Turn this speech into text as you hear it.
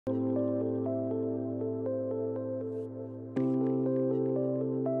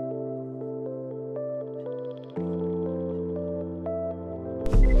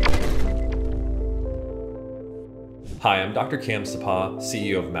Hi, I'm Dr. Cam Sapa,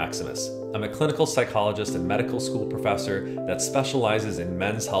 CEO of Maximus. I'm a clinical psychologist and medical school professor that specializes in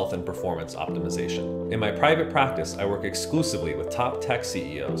men's health and performance optimization. In my private practice, I work exclusively with top tech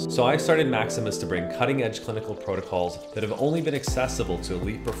CEOs, so I started Maximus to bring cutting-edge clinical protocols that have only been accessible to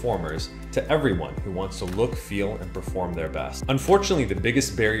elite performers to everyone who wants to look, feel, and perform their best. Unfortunately, the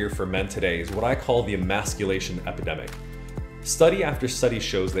biggest barrier for men today is what I call the emasculation epidemic. Study after study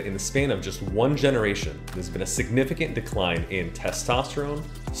shows that in the span of just one generation, there's been a significant decline in testosterone,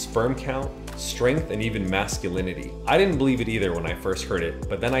 sperm count, strength, and even masculinity. I didn't believe it either when I first heard it,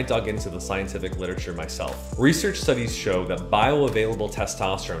 but then I dug into the scientific literature myself. Research studies show that bioavailable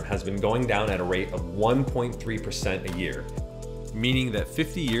testosterone has been going down at a rate of 1.3% a year, meaning that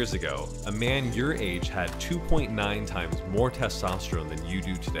 50 years ago, a man your age had 2.9 times more testosterone than you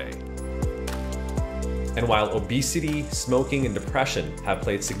do today. And while obesity, smoking, and depression have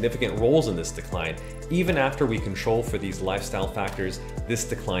played significant roles in this decline, even after we control for these lifestyle factors, this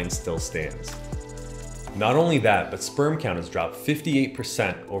decline still stands. Not only that, but sperm count has dropped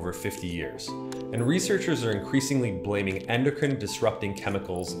 58% over 50 years. And researchers are increasingly blaming endocrine disrupting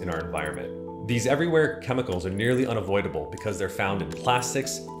chemicals in our environment. These everywhere chemicals are nearly unavoidable because they're found in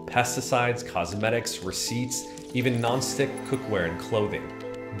plastics, pesticides, cosmetics, receipts, even non-stick cookware and clothing.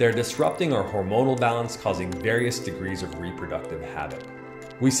 They're disrupting our hormonal balance, causing various degrees of reproductive havoc.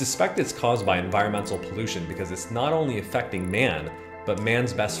 We suspect it's caused by environmental pollution because it's not only affecting man, but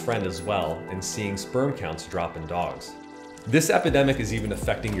man's best friend as well, in seeing sperm counts drop in dogs. This epidemic is even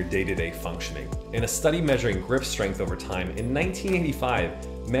affecting your day-to-day functioning. In a study measuring grip strength over time, in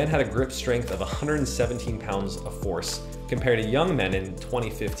 1985, men had a grip strength of 117 pounds of force, compared to young men in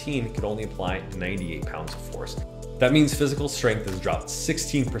 2015 could only apply 98 pounds of force. That means physical strength has dropped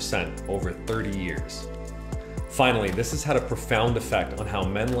 16% over 30 years. Finally, this has had a profound effect on how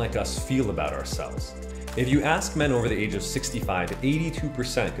men like us feel about ourselves. If you ask men over the age of 65,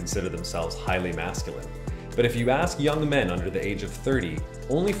 82% consider themselves highly masculine. But if you ask young men under the age of 30,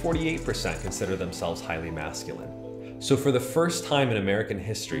 only 48% consider themselves highly masculine. So for the first time in American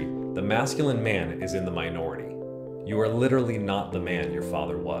history, the masculine man is in the minority. You are literally not the man your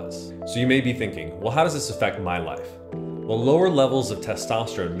father was. So you may be thinking, well, how does this affect my life? Well, lower levels of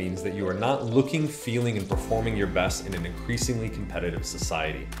testosterone means that you are not looking, feeling, and performing your best in an increasingly competitive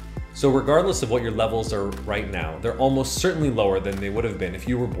society. So regardless of what your levels are right now, they're almost certainly lower than they would have been if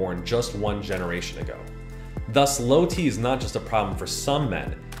you were born just one generation ago. Thus, low T is not just a problem for some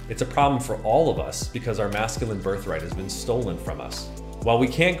men, it's a problem for all of us because our masculine birthright has been stolen from us. While we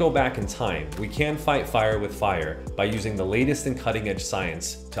can't go back in time, we can fight fire with fire by using the latest and cutting-edge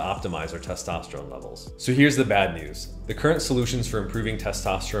science to optimize our testosterone levels. So here's the bad news. The current solutions for improving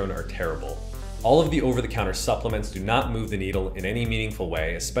testosterone are terrible. All of the over-the-counter supplements do not move the needle in any meaningful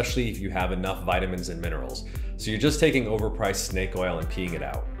way, especially if you have enough vitamins and minerals. So you're just taking overpriced snake oil and peeing it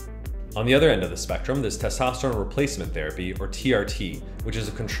out. On the other end of the spectrum, there's testosterone replacement therapy, or TRT, which is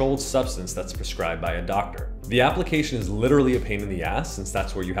a controlled substance that's prescribed by a doctor. The application is literally a pain in the ass since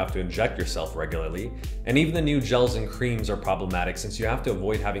that's where you have to inject yourself regularly, and even the new gels and creams are problematic since you have to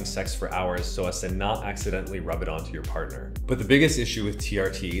avoid having sex for hours so as to not accidentally rub it onto your partner. But the biggest issue with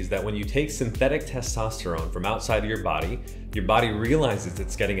TRT is that when you take synthetic testosterone from outside of your body realizes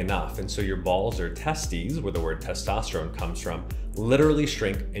it's getting enough, and so your balls or testes, where the word testosterone comes from, literally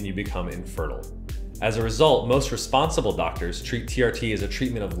shrink and you become infertile. As a result, most responsible doctors treat TRT as a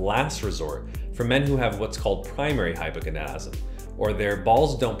treatment of last resort for men who have what's called primary hypogonadism, or their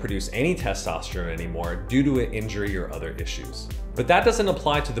balls don't produce any testosterone anymore due to an injury or other issues. But that doesn't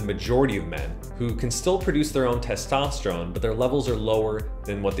apply to the majority of men who can still produce their own testosterone, but their levels are lower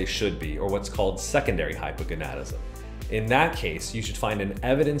than what they should be, or what's called secondary hypogonadism. In that case, you should find an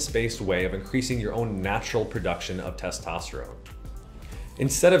evidence-based way of increasing your own natural production of testosterone.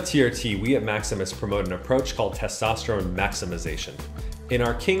 Instead of TRT, we at Maximus promote an approach called testosterone maximization. In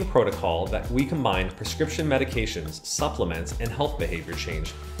our King Protocol, that we combine prescription medications, supplements, and health behavior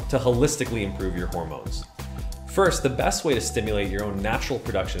change to holistically improve your hormones. First, the best way to stimulate your own natural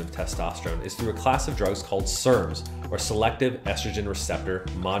production of testosterone is through a class of drugs called SERMs, or selective estrogen receptor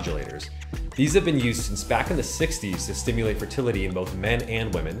modulators. These have been used since back in the 60s to stimulate fertility in both men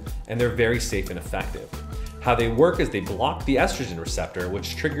and women, and they're very safe and effective. How they work is they block the estrogen receptor,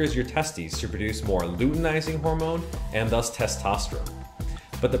 which triggers your testes to produce more luteinizing hormone and thus testosterone.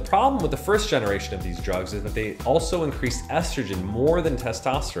 But the problem with the first generation of these drugs is that they also increase estrogen more than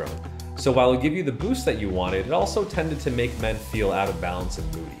testosterone. So while it give you the boost that you wanted, it also tended to make men feel out of balance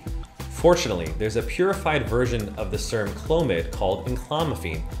and moody. Fortunately, there's a purified version of the serum clomid called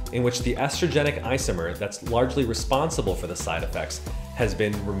enclomiphene, in which the estrogenic isomer that's largely responsible for the side effects has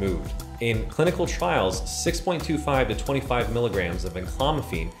been removed. In clinical trials, 6.25 to 25 milligrams of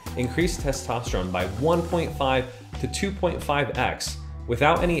enclomiphene increased testosterone by 1.5 to 2.5x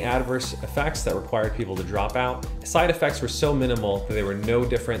without any adverse effects that required people to drop out. Side effects were so minimal that they were no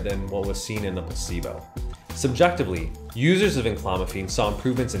different than what was seen in the placebo. Subjectively, users of enclomiphene saw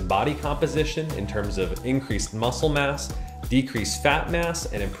improvements in body composition in terms of increased muscle mass, decreased fat mass,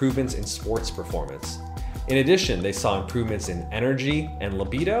 and improvements in sports performance. In addition, they saw improvements in energy and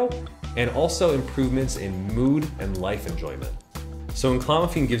libido, and also improvements in mood and life enjoyment. So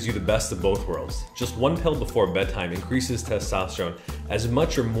enclomiphene gives you the best of both worlds. Just one pill before bedtime increases testosterone as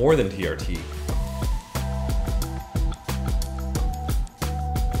much or more than TRT.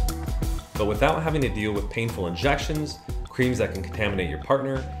 But without having to deal with painful injections, creams that can contaminate your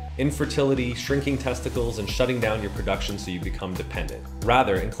partner, infertility, shrinking testicles, and shutting down your production so you become dependent.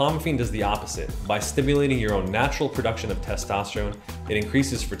 Rather, enclomiphene does the opposite. By stimulating your own natural production of testosterone, it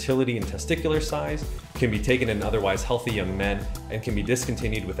increases fertility and testicular size, can be taken in otherwise healthy young men, and can be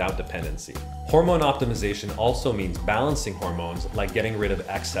discontinued without dependency. Hormone optimization also means balancing hormones, like getting rid of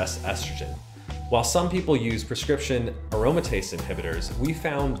excess estrogen. While some people use prescription aromatase inhibitors, we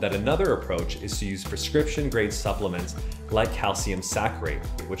found that another approach is to use prescription-grade supplements like calcium saccharate,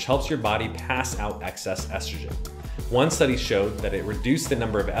 which helps your body pass out excess estrogen. One study showed that it reduced the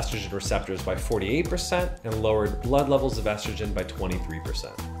number of estrogen receptors by 48% and lowered blood levels of estrogen by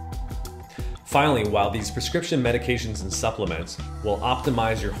 23%. Finally, while these prescription medications and supplements will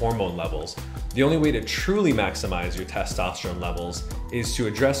optimize your hormone levels, the only way to truly maximize your testosterone levels is to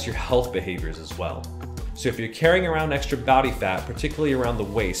address your health behaviors as well. So if you're carrying around extra body fat, particularly around the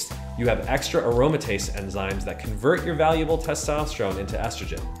waist, you have extra aromatase enzymes that convert your valuable testosterone into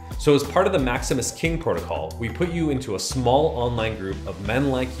estrogen. So as part of the Maximus King Protocol, we put you into a small online group of men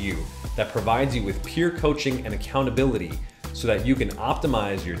like you that provides you with peer coaching and accountability so that you can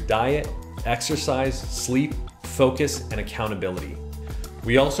optimize your diet, exercise, sleep, focus, and accountability.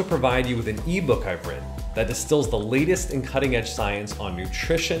 We also provide you with an ebook I've written that distills the latest in cutting-edge science on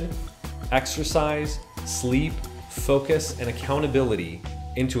nutrition, exercise, sleep, focus, and accountability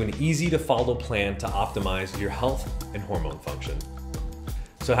into an easy-to-follow plan to optimize your health and hormone function.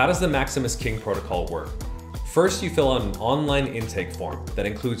 So how does the Maximus King Protocol work? First, you fill out an online intake form that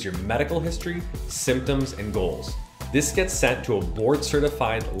includes your medical history, symptoms, and goals. This gets sent to a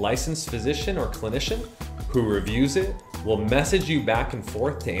board-certified licensed physician or clinician who reviews it, will message you back and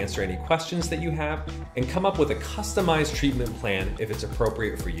forth to answer any questions that you have, and come up with a customized treatment plan if it's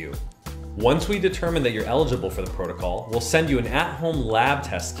appropriate for you. Once we determine that you're eligible for the protocol, we'll send you an at-home lab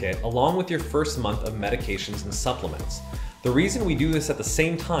test kit along with your first month of medications and supplements. The reason we do this at the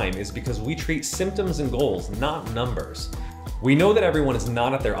same time is because we treat symptoms and goals, not numbers. We know that everyone is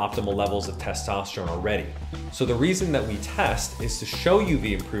not at their optimal levels of testosterone already. So the reason that we test is to show you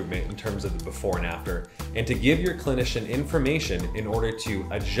the improvement in terms of the before and after, and to give your clinician information in order to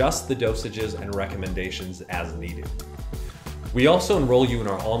adjust the dosages and recommendations as needed. We also enroll you in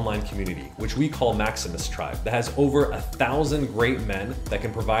our online community, which we call Maximus Tribe, that has over 1,000 great men that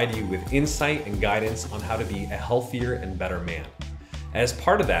can provide you with insight and guidance on how to be a healthier and better man. As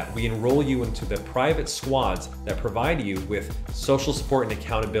part of that, we enroll you into the private squads that provide you with social support and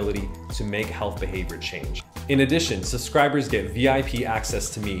accountability to make health behavior change. In addition, subscribers get VIP access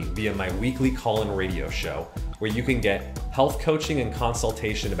to me via my weekly call-in radio show, where you can get health coaching and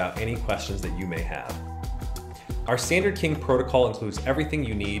consultation about any questions that you may have. Our Standard King Protocol includes everything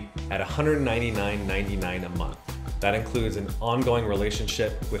you need at $199.99 a month. That includes an ongoing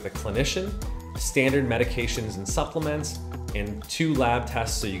relationship with a clinician, standard medications and supplements, and 2 lab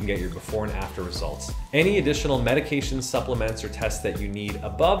tests so you can get your before and after results. Any additional medications, supplements, or tests that you need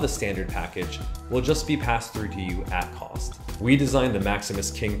above the standard package will just be passed through to you at cost. We designed the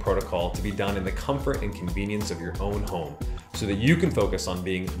Maximus King Protocol to be done in the comfort and convenience of your own home so that you can focus on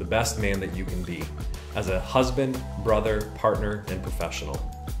being the best man that you can be as a husband, brother, partner, and professional.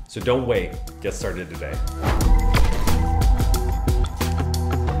 So don't wait, get started today.